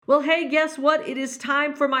Well, hey, guess what? It is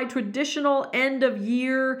time for my traditional end of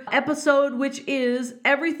year episode, which is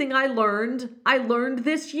everything I learned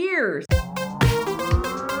this year.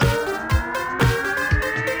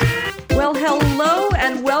 Well, hello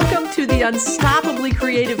and welcome to the Unstoppably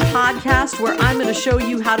Creative podcast, where I'm going to show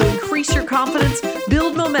you how to increase your confidence,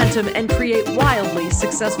 build momentum, and create wildly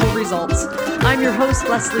successful results. I'm your host,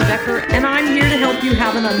 Leslie Becker, and I'm here to help you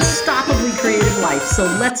have an unstoppably creative life. So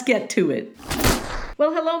let's get to it.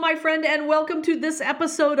 Well, hello, my friend, and welcome to this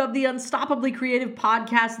episode of the Unstoppably Creative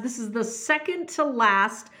podcast. This is the second to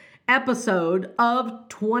last episode of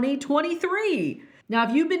 2023. Now,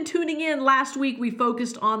 if you've been tuning in, last week we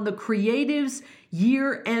focused on the creative's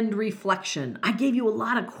year-end reflection. I gave you a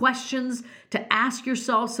lot of questions to ask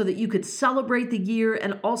yourself so that you could celebrate the year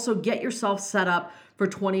and also get yourself set up for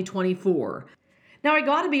 2024. Now, I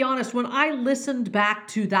got to be honest, when I listened back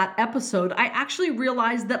to that episode, I actually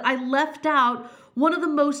realized that I left out one of the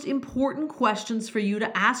most important questions for you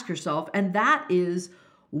to ask yourself, and that is,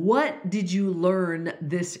 what did you learn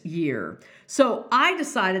this year? So I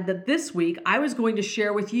decided that this week I was going to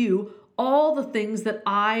share with you all the things that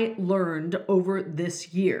I learned over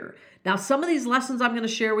this year. Now, some of these lessons I'm going to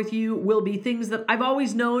share with you will be things that I've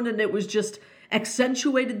always known and it was just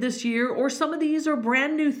accentuated this year, or some of these are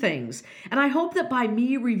brand new things. And I hope that by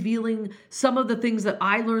me revealing some of the things that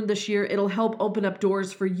I learned this year, it'll help open up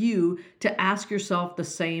doors for you to ask yourself the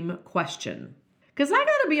same question. Because I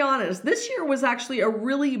gotta be honest, this year was actually a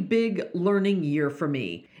really big learning year for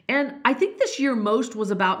me. And I think this year most was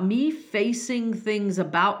about me facing things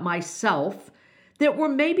about myself that were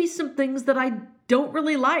maybe some things that I don't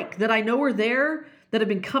really like, that I know are there, that have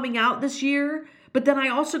been coming out this year. But then I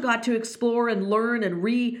also got to explore and learn and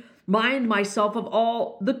remind myself of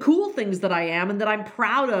all the cool things that I am and that I'm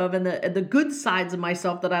proud of, and the good sides of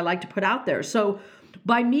myself that I like to put out there. So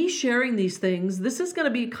by me sharing these things, this is going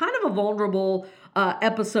to be kind of a vulnerable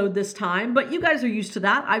episode this time, but you guys are used to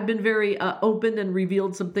that. I've been very open and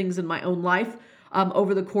revealed some things in my own life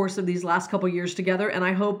over the course of these last couple years together, and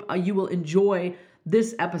I hope you will enjoy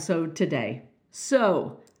this episode today.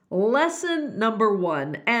 So, lesson number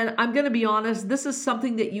one, and I'm going to be honest, this is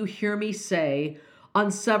something that you hear me say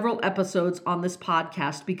on several episodes on this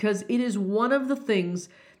podcast because it is one of the things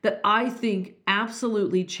that I think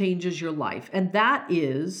absolutely changes your life. And that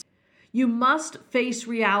is, you must face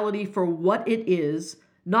reality for what it is,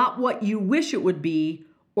 not what you wish it would be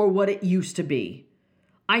or what it used to be.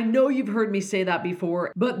 I know you've heard me say that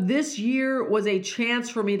before, but this year was a chance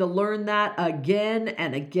for me to learn that again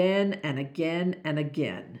and again and again and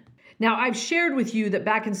again. Now, I've shared with you that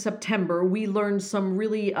back in September, we learned some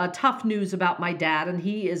really tough news about my dad, and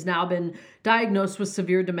he has now been diagnosed with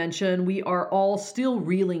severe dementia, and we are all still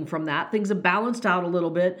reeling from that. Things have balanced out a little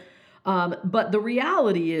bit, but the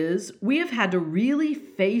reality is we have had to really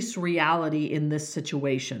face reality in this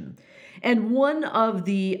situation. And one of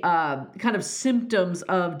the kind of symptoms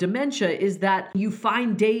of dementia is that you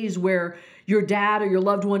find days where your dad or your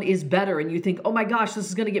loved one is better and you think, oh my gosh, this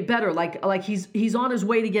is going to get better. Like he's on his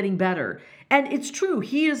way to getting better. And it's true,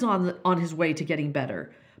 he is on his way to getting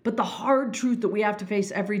better. But the hard truth that we have to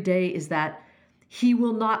face every day is that he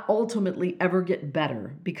will not ultimately ever get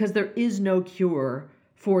better because there is no cure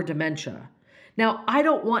for dementia. Now, I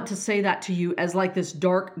don't want to say that to you as like this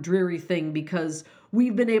dark, dreary thing because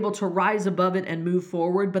we've been able to rise above it and move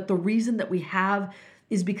forward. But the reason that we have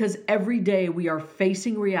is because every day we are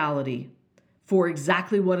facing reality for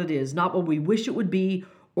exactly what it is, not what we wish it would be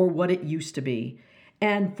or what it used to be.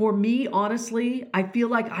 And for me, honestly, I feel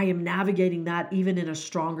like I am navigating that even in a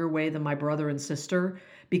stronger way than my brother and sister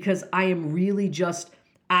because I am really just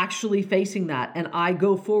actually facing that. And I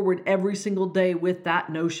go forward every single day with that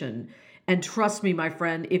notion. And trust me, my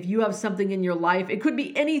friend, if you have something in your life, it could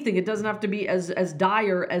be anything. It doesn't have to be as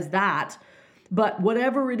dire as that. But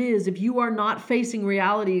whatever it is, if you are not facing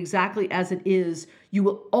reality exactly as it is, you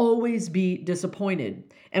will always be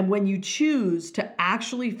disappointed. And when you choose to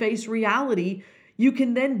actually face reality, you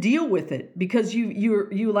can then deal with it because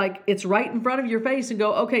you like it's right in front of your face and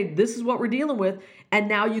go, okay, this is what we're dealing with. And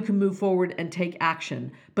now you can move forward and take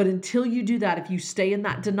action. But until you do that, if you stay in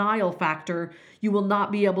that denial factor, you will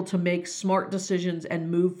not be able to make smart decisions and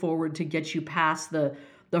move forward to get you past the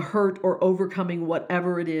hurt or overcoming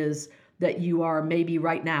whatever it is that you are maybe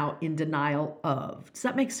right now in denial of. Does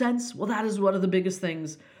that make sense? Well, that is one of the biggest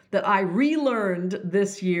things that I relearned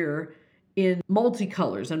this year in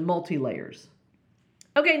multicolors and multi-layers.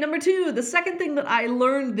 Okay, number two, the second thing that I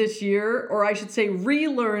learned this year, or I should say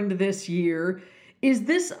relearned this year, is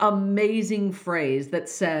this amazing phrase that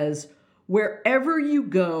says, wherever you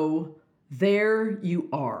go, there you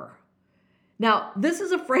are. Now, this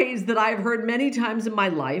is a phrase that I've heard many times in my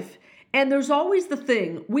life, and there's always the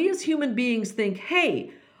thing, we as human beings think,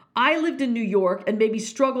 hey, I lived in New York and maybe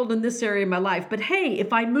struggled in this area of my life, but hey,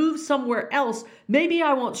 if I move somewhere else, maybe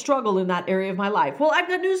I won't struggle in that area of my life. Well, I've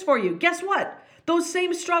got news for you. Guess what? Those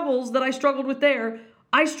same struggles that I struggled with there,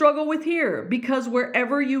 I struggle with here, because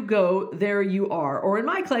wherever you go, there you are. Or in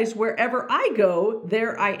my case, wherever I go,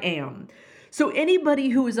 there I am. So anybody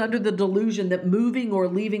who is under the delusion that moving or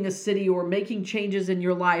leaving a city or making changes in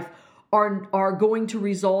your life are going to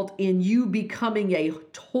result in you becoming a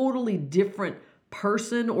totally different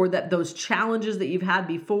person, or that those challenges that you've had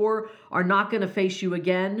before are not going to face you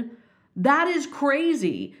again, that is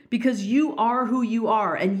crazy, because you are who you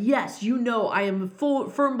are. And yes, I am a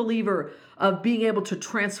firm believer of being able to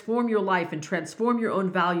transform your life and transform your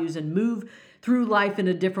own values and move through life in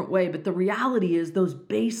a different way. But the reality is those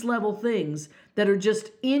base level things that are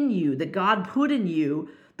just in you, that God put in you,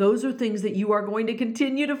 those are things that you are going to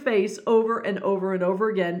continue to face over and over and over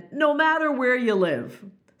again, no matter where you live.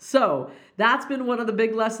 So that's been one of the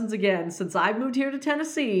big lessons again, since I moved here to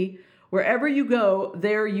Tennessee. Wherever you go,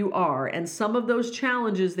 there you are. And some of those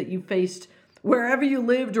challenges that you faced wherever you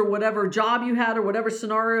lived, or whatever job you had, or whatever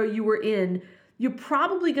scenario you were in, you're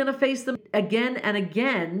probably going to face them again and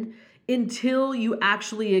again until you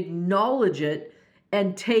actually acknowledge it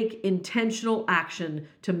and take intentional action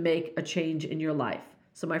to make a change in your life.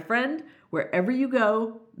 So my friend, wherever you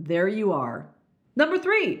go, there you are. Number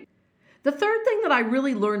 3, the third thing that I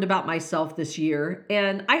really learned about myself this year,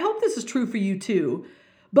 and I hope this is true for you too,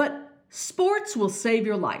 but sports will save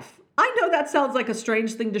your life. I know that sounds like a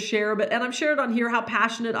strange thing to share, and I've shared on here how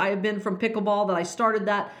passionate I have been from pickleball, that I started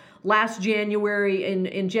that last January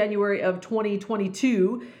in January of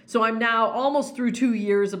 2022. So I'm now almost through 2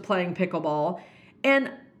 years of playing pickleball.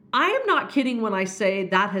 And I am not kidding when I say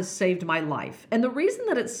that has saved my life. And the reason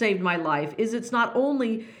that it saved my life is it's not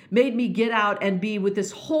only made me get out and be with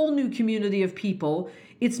this whole new community of people,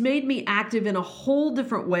 it's made me active in a whole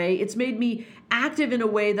different way. It's made me active in a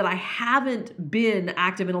way that I haven't been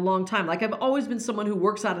active in a long time. Like, I've always been someone who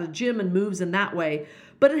works out of the gym and moves in that way.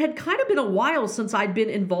 But it had kind of been a while since I'd been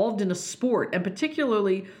involved in a sport, and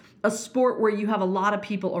particularly a sport where you have a lot of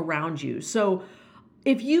people around you. So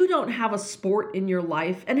if you don't have a sport in your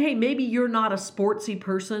life, and hey, maybe you're not a sportsy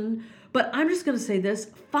person, but I'm just going to say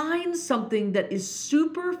this, find something that is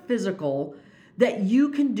super physical that you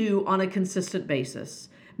can do on a consistent basis.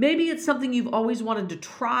 Maybe it's something you've always wanted to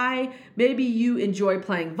try. Maybe you enjoy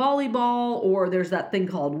playing volleyball, or there's that thing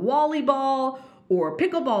called volleyball, or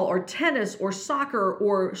pickleball, or tennis, or soccer,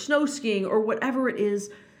 or snow skiing, or whatever it is.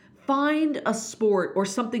 Find a sport or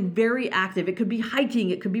something very active. It could be hiking,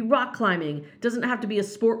 it could be rock climbing. It doesn't have to be a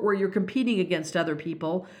sport where you're competing against other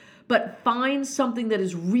people, but find something that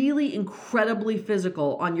is really incredibly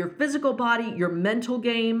physical on your physical body, your mental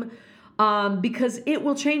game, because it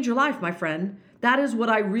will change your life, my friend. That is what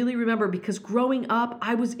I really remember, because growing up,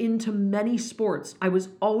 I was into many sports. I was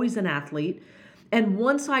always an athlete. And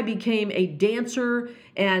once I became a dancer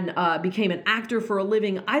and became an actor for a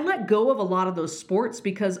living, I let go of a lot of those sports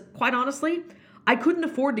because, quite honestly, I couldn't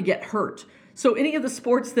afford to get hurt. So any of the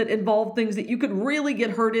sports that involve things that you could really get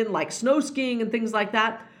hurt in, like snow skiing and things like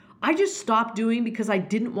that, I just stopped doing because I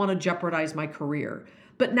didn't want to jeopardize my career.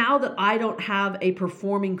 But now that I don't have a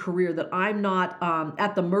performing career, that I'm not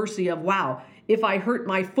at the mercy of, wow, if I hurt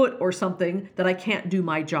my foot or something, that I can't do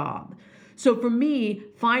my job. So for me,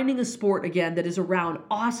 finding a sport, again, that is around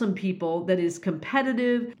awesome people, that is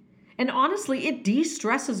competitive, and honestly, it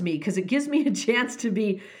de-stresses me because it gives me a chance to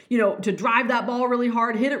be, to drive that ball really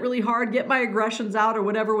hard, hit it really hard, get my aggressions out or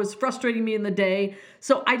whatever was frustrating me in the day.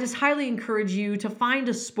 So I just highly encourage you to find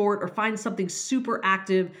a sport or find something super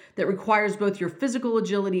active that requires both your physical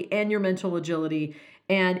agility and your mental agility,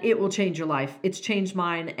 and it will change your life. It's changed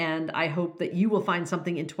mine, and I hope that you will find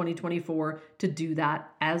something in 2024 to do that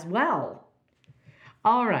as well.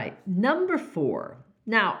 All right, number 4.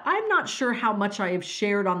 Now, I'm not sure how much I have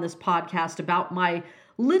shared on this podcast about my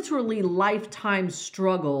literally lifetime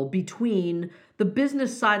struggle between the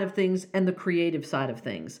business side of things and the creative side of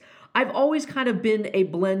things. I've always kind of been a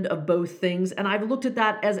blend of both things, and I've looked at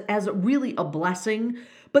that as really a blessing.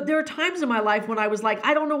 But there are times in my life when I was like,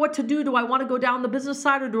 I don't know what to do. Do I want to go down the business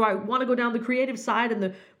side, or do I want to go down the creative side? And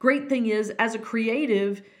the great thing is, as a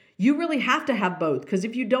creative, you really have to have both, because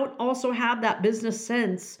if you don't also have that business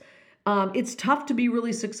sense, it's tough to be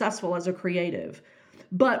really successful as a creative.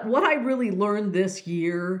 But what I really learned this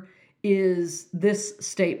year is this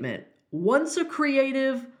statement: once a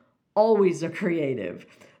creative, always a creative.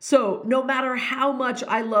 So no matter how much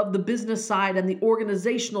I love the business side and the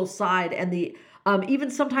organizational side and the even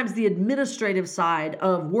sometimes the administrative side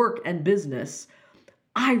of work and business,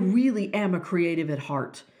 I really am a creative at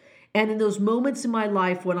heart. And in those moments in my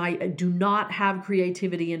life when I do not have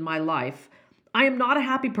creativity in my life, I am not a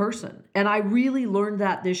happy person. And I really learned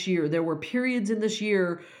that this year. There were periods in this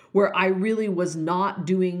year where I really was not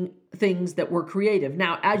doing things that were creative.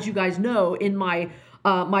 Now, as you guys know, in my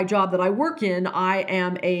job that I work in, I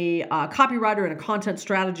am a copywriter and a content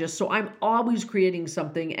strategist. So I'm always creating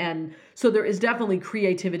something. And so there is definitely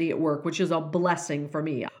creativity at work, which is a blessing for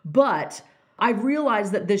me. But I've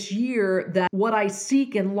realized that this year that what I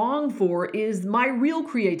seek and long for is my real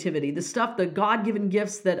creativity, the stuff, the God-given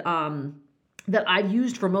gifts that I've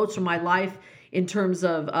used for most of my life in terms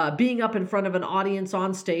of being up in front of an audience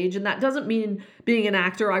on stage. And that doesn't mean being an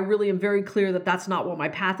actor. I really am very clear that that's not what my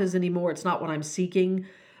path is anymore. It's not what I'm seeking.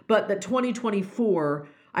 But that 2024,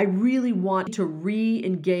 I really want to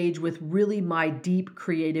re-engage with really my deep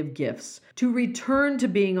creative gifts, to return to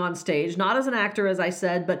being on stage, not as an actor, as I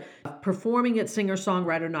said, but performing at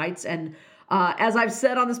singer-songwriter nights. And as I've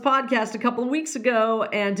said on this podcast a couple of weeks ago,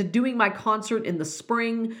 and to doing my concert in the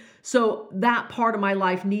spring. So that part of my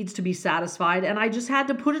life needs to be satisfied. And I just had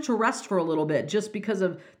to put it to rest for a little bit just because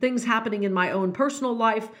of things happening in my own personal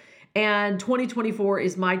life. And 2024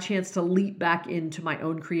 is my chance to leap back into my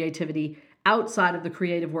own creativity outside of the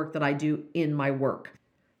creative work that I do in my work.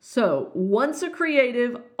 So once a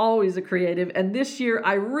creative, always a creative. And this year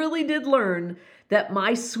I really did learn that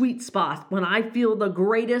my sweet spot, when I feel the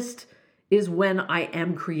greatest, is when I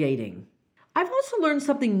am creating. I've also learned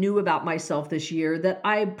something new about myself this year that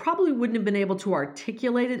I probably wouldn't have been able to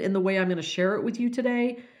articulate it in the way I'm going to share it with you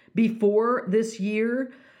today before this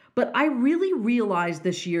year. But I really realized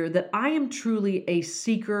this year that I am truly a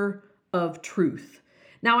seeker of truth.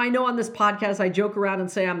 Now, I know on this podcast, I joke around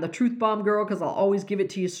and say I'm the truth bomb girl because I'll always give it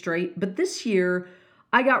to you straight. But this year,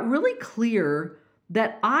 I got really clear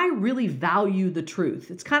that I really value the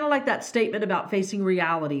truth. It's kind of like that statement about facing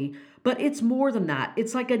reality, but it's more than that.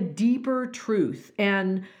 It's like a deeper truth.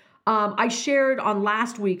 And I shared on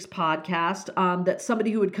last week's podcast that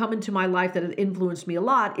somebody who had come into my life that had influenced me a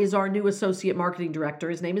lot is our new associate marketing director.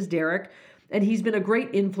 His name is Derek, and he's been a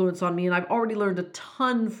great influence on me, and I've already learned a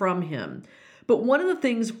ton from him. But one of the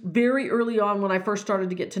things very early on when I first started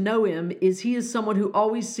to get to know him is he is someone who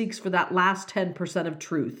always seeks for that last 10% of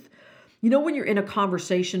truth. You know, when you're in a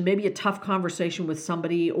conversation, maybe a tough conversation with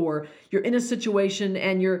somebody, or you're in a situation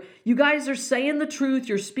and you guys are saying the truth,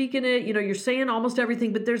 you're speaking it, you're saying almost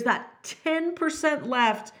everything, but there's that 10%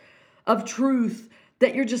 left of truth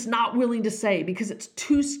that you're just not willing to say because it's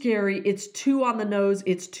too scary, it's too on the nose,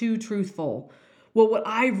 it's too truthful. Well, what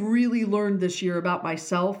I've really learned this year about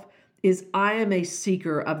myself is I am a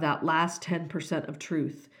seeker of that last 10% of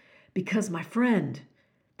truth. Because, my friend,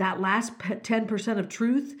 that last 10% of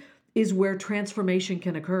truth is where transformation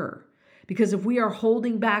can occur. Because if we are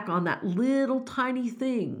holding back on that little tiny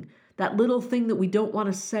thing, that little thing that we don't want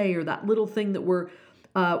to say, or that little thing that we're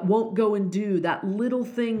won't go and do, that little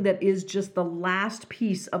thing that is just the last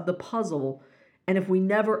piece of the puzzle, and if we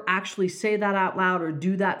never actually say that out loud or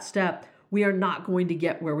do that step, we are not going to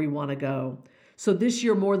get where we want to go. So this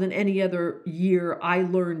year, more than any other year, I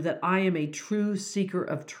learned that I am a true seeker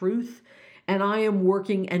of truth, and I am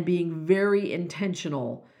working and being very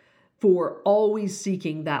intentional for always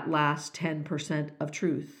seeking that last 10% of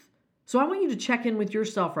truth. So I want you to check in with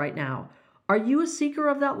yourself right now. Are you a seeker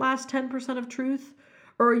of that last 10% of truth?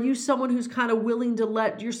 Or are you someone who's kind of willing to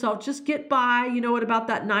let yourself just get by, at about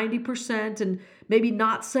that 90% and maybe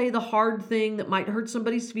not say the hard thing that might hurt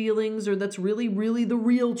somebody's feelings or that's really, really the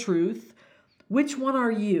real truth? Which one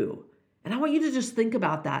are you? And I want you to just think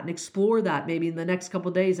about that and explore that maybe in the next couple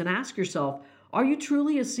of days and ask yourself, are you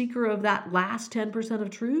truly a seeker of that last 10% of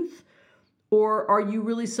truth? Or are you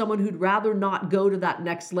really someone who'd rather not go to that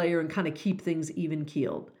next layer and kind of keep things even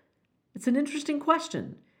keeled? It's an interesting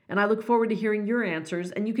question, and I look forward to hearing your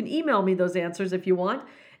answers. And you can email me those answers if you want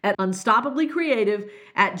at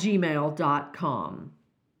unstoppablycreative@gmail.com.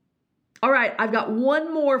 All right, I've got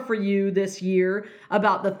one more for you this year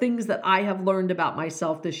about the things that I have learned about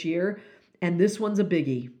myself this year, and this one's a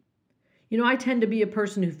biggie. I tend to be a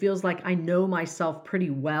person who feels like I know myself pretty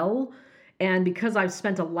well. And because I've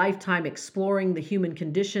spent a lifetime exploring the human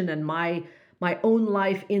condition and my own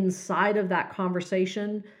life inside of that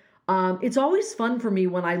conversation, it's always fun for me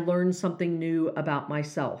when I learn something new about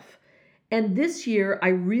myself. And this year, I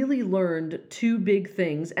really learned two big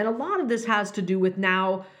things. And a lot of this has to do with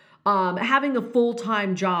now having a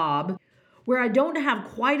full-time job where I don't have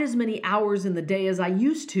quite as many hours in the day as I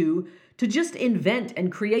used to just invent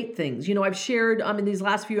and create things. I've shared in these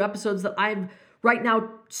last few episodes that I've right now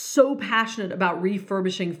so passionate about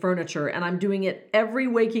refurbishing furniture, and I'm doing it every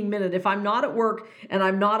waking minute. If I'm not at work and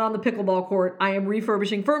I'm not on the pickleball court, I am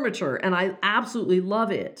refurbishing furniture, and I absolutely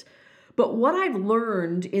love it. But what I've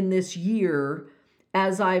learned in this year,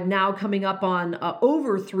 as I'm now coming up on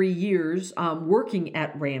over 3 years working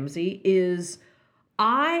at Ramsey, is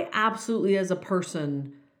I absolutely, as a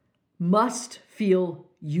person, must feel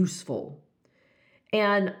useful.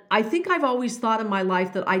 And I think I've always thought in my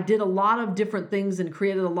life that I did a lot of different things and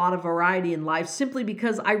created a lot of variety in life simply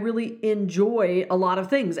because I really enjoy a lot of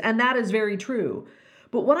things. And that is very true.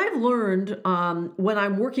 But what I've learned when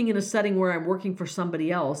I'm working in a setting where I'm working for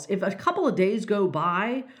somebody else, if a couple of days go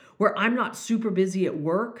by where I'm not super busy at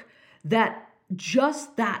work, that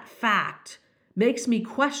just that fact makes me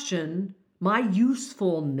question my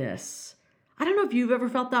usefulness. I don't know if you've ever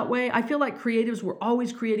felt that way. I feel like creatives, we're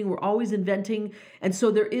always creating, we're always inventing. And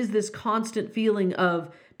so there is this constant feeling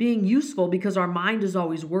of being useful because our mind is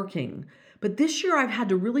always working. But this year I've had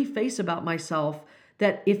to really face about myself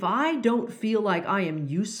that if I don't feel like I am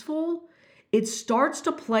useful, it starts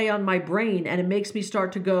to play on my brain and it makes me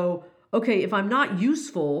start to go, okay, if I'm not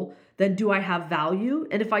useful, then do I have value?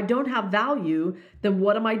 And if I don't have value, then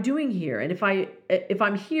what am I doing here? And if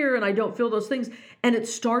I'm here and I don't feel those things, and it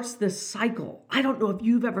starts this cycle. I don't know if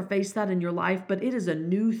you've ever faced that in your life, but it is a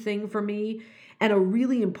new thing for me and a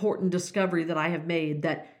really important discovery that I have made,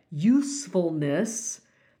 that usefulness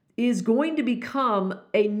is going to become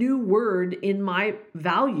a new word in my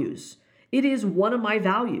values. It is one of my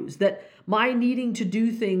values, that my needing to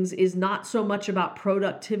do things is not so much about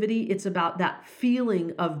productivity. It's about that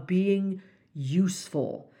feeling of being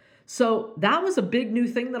useful. So that was a big new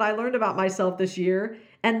thing that I learned about myself this year.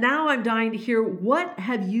 And now I'm dying to hear, what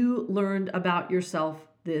have you learned about yourself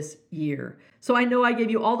this year? So I know I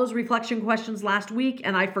gave you all those reflection questions last week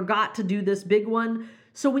and I forgot to do this big one.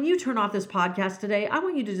 So when you turn off this podcast today, I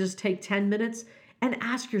want you to just take 10 minutes and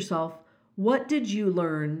ask yourself, what did you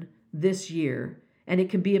learn this year? And it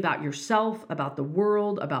can be about yourself, about the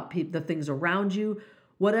world, about the things around you,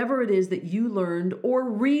 whatever it is that you learned or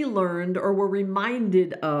relearned or were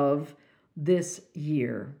reminded of this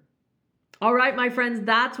year. All right, my friends,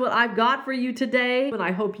 that's what I've got for you today. And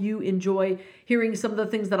I hope you enjoy hearing some of the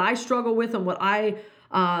things that I struggle with and what I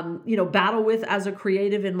battle with as a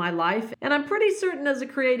creative in my life. And I'm pretty certain as a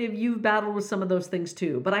creative, you've battled with some of those things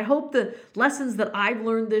too. But I hope the lessons that I've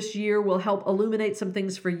learned this year will help illuminate some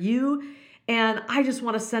things for you. And I just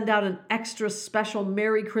want to send out an extra special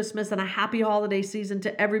Merry Christmas and a happy holiday season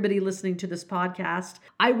to everybody listening to this podcast.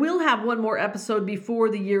 I will have one more episode before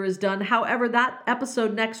the year is done. However, that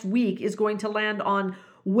episode next week is going to land on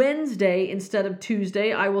Wednesday instead of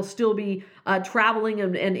Tuesday. I will still be traveling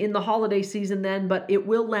and in the holiday season then, but it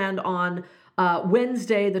will land on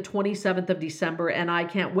Wednesday, the 27th of December, and I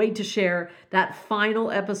can't wait to share that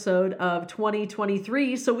final episode of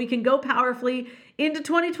 2023 so we can go powerfully into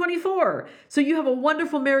 2024. So you have a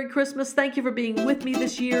wonderful Merry Christmas. Thank you for being with me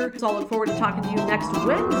this year. So I'll look forward to talking to you next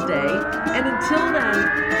Wednesday. And until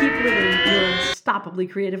then, keep living your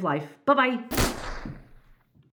unstoppably creative life. Bye-bye.